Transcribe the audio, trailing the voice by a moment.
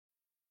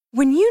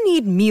When you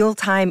need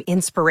mealtime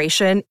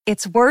inspiration,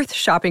 it's worth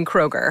shopping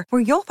Kroger,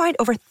 where you'll find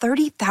over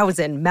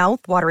 30,000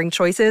 mouth-watering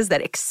choices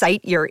that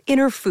excite your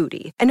inner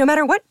foodie. And no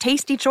matter what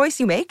tasty choice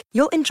you make,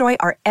 you'll enjoy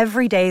our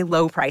everyday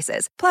low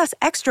prices, plus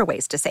extra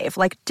ways to save,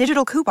 like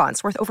digital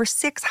coupons worth over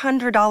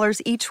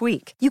 $600 each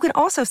week. You can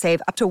also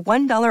save up to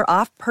 $1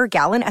 off per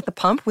gallon at the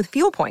pump with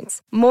fuel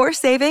points. More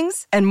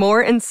savings and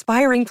more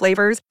inspiring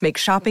flavors make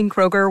shopping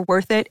Kroger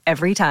worth it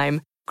every time.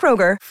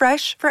 Kroger,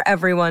 fresh for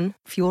everyone.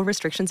 Fuel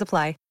restrictions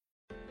apply.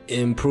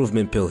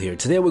 Improvement Pill here.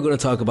 Today we're going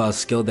to talk about a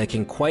skill that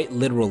can quite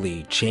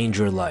literally change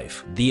your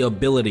life. The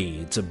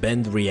ability to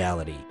bend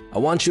reality. I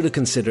want you to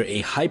consider a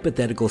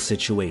hypothetical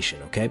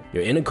situation, okay?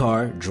 You're in a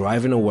car,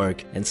 driving to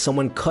work, and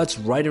someone cuts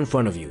right in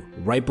front of you,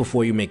 right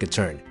before you make a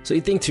turn. So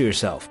you think to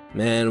yourself,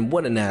 man,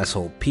 what an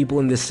asshole. People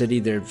in this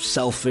city, they're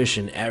selfish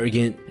and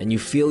arrogant, and you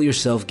feel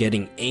yourself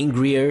getting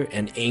angrier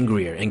and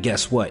angrier. And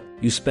guess what?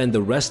 You spend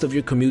the rest of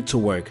your commute to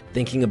work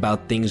thinking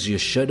about things you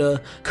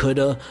shoulda,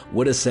 coulda,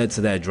 woulda said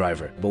to that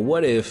driver. But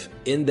what if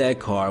in that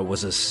car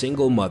was a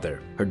single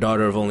mother? Her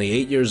daughter of only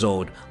 8 years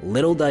old,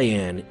 little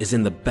Diane, is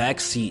in the back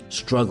seat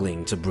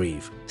struggling to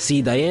breathe.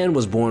 See, Diane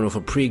was born with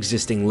a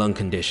pre-existing lung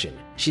condition.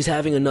 She's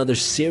having another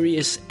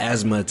serious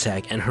asthma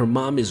attack, and her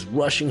mom is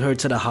rushing her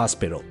to the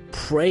hospital,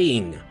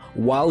 praying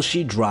while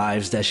she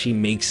drives that she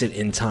makes it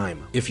in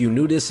time. If you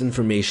knew this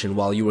information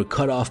while you were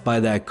cut off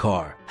by that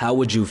car, how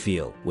would you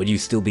feel? Would you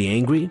still be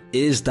angry?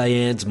 Is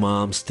Diane's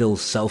mom still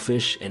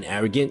selfish and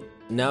arrogant?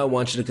 Now I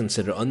want you to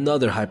consider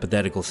another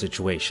hypothetical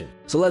situation.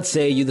 So let's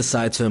say you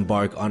decide to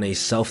embark on a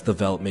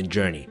self-development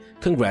journey.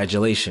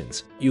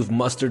 Congratulations. You've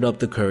mustered up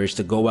the courage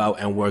to go out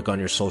and work on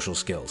your social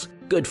skills.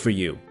 Good for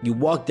you. You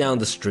walk down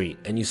the street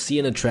and you see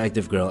an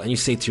attractive girl and you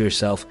say to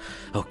yourself,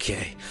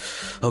 okay,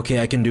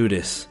 I can do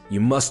this.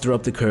 You muster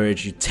up the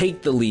courage, you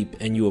take the leap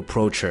and you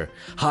approach her.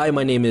 Hi,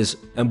 my name is,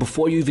 and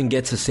before you even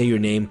get to say your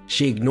name,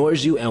 she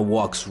ignores you and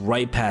walks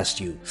right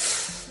past you.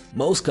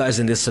 Most guys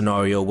in this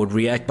scenario would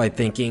react by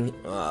thinking,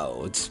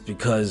 oh, it's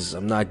because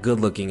I'm not good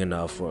looking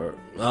enough, or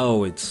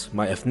oh, it's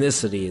my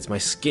ethnicity, it's my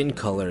skin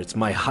color, it's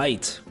my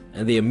height.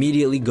 And they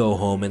immediately go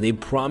home and they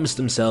promise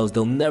themselves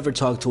they'll never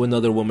talk to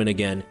another woman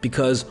again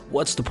because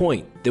what's the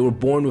point? They were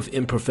born with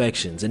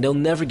imperfections and they'll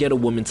never get a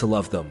woman to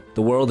love them.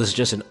 The world is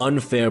just an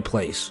unfair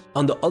place.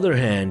 On the other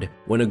hand,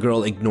 when a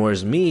girl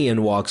ignores me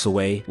and walks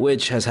away,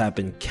 which has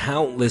happened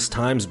countless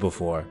times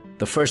before,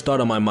 the first thought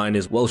on my mind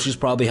is, well, she's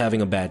probably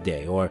having a bad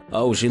day, or,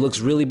 oh, she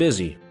looks really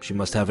busy. She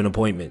must have an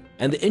appointment.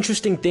 And the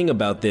interesting thing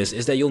about this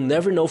is that you'll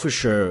never know for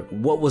sure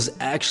what was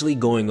actually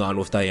going on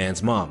with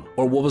Diane's mom,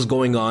 or what was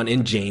going on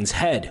in Jane's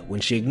head when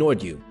she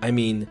ignored you. I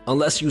mean,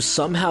 unless you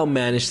somehow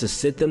manage to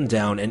sit them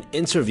down and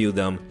interview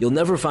them, you'll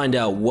never find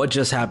out what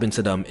just happened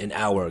to them an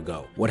hour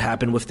ago, what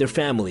happened with their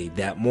family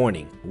that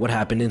morning, what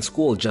happened in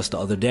school just the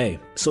other day.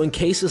 So in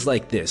cases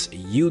like this,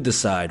 you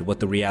decide what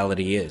the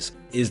reality is.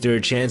 Is there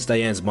a chance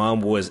Diane's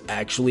mom was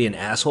actually an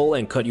asshole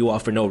and cut you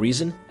off for no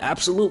reason?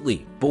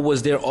 Absolutely. But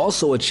was there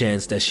also a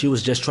chance that she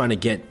was just trying to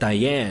get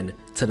Diane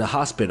to the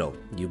hospital?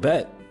 You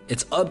bet.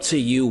 It's up to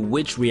you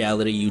which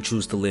reality you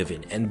choose to live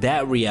in, and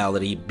that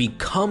reality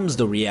becomes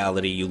the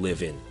reality you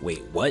live in.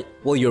 Wait, what?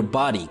 Well, your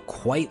body,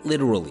 quite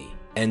literally,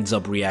 ends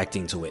up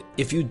reacting to it.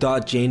 If you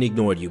thought Jane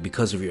ignored you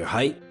because of your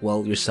height,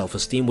 well, your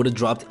self-esteem would have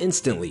dropped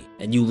instantly,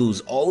 and you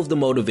lose all of the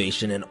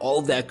motivation and all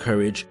of that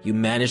courage you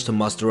managed to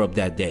muster up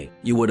that day.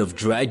 You would have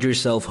dragged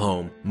yourself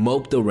home,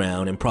 moped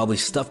around, and probably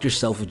stuffed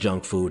yourself with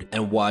junk food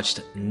and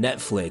watched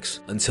Netflix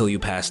until you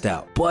passed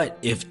out. But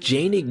if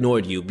Jane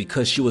ignored you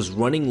because she was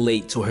running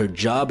late to her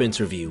job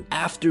interview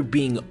after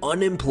being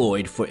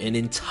unemployed for an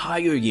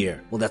entire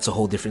year, well, that's a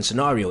whole different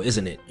scenario,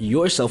 isn't it?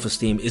 Your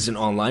self-esteem isn't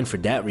online for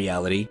that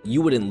reality.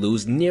 You wouldn't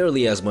lose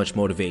nearly as much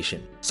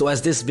motivation. So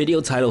as this video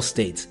title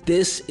states,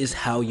 this is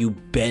how you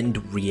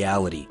bend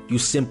reality. You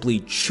simply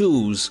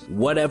choose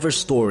whatever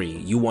story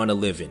you want to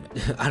live in.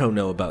 I don't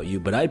know about you,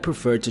 but I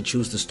prefer to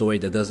choose the story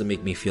that doesn't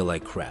make me feel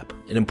like crap.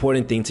 An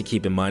important thing to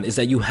keep in mind is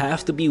that you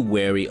have to be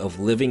wary of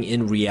living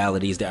in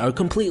realities that are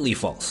completely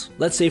false.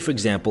 Let's say, for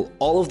example,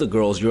 all of the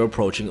girls you're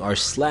approaching are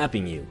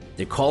slapping you.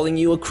 They're calling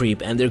you a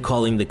creep and they're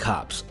calling the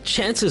cops.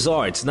 Chances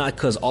are it's not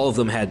because all of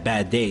them had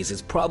bad days.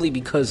 It's probably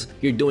because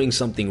you're doing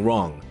something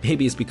wrong.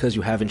 Maybe it's because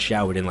you haven't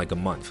showered in like a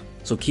month.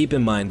 So keep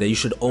in mind that you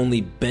should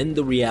only bend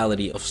the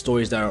reality of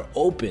stories that are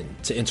open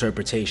to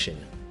interpretation,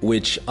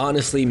 which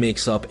honestly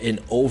makes up an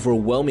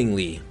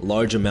overwhelmingly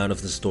large amount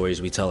of the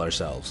stories we tell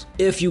ourselves.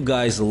 If you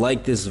guys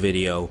liked this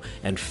video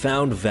and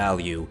found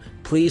value,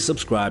 please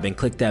subscribe and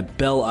click that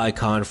bell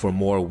icon for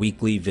more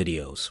weekly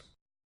videos.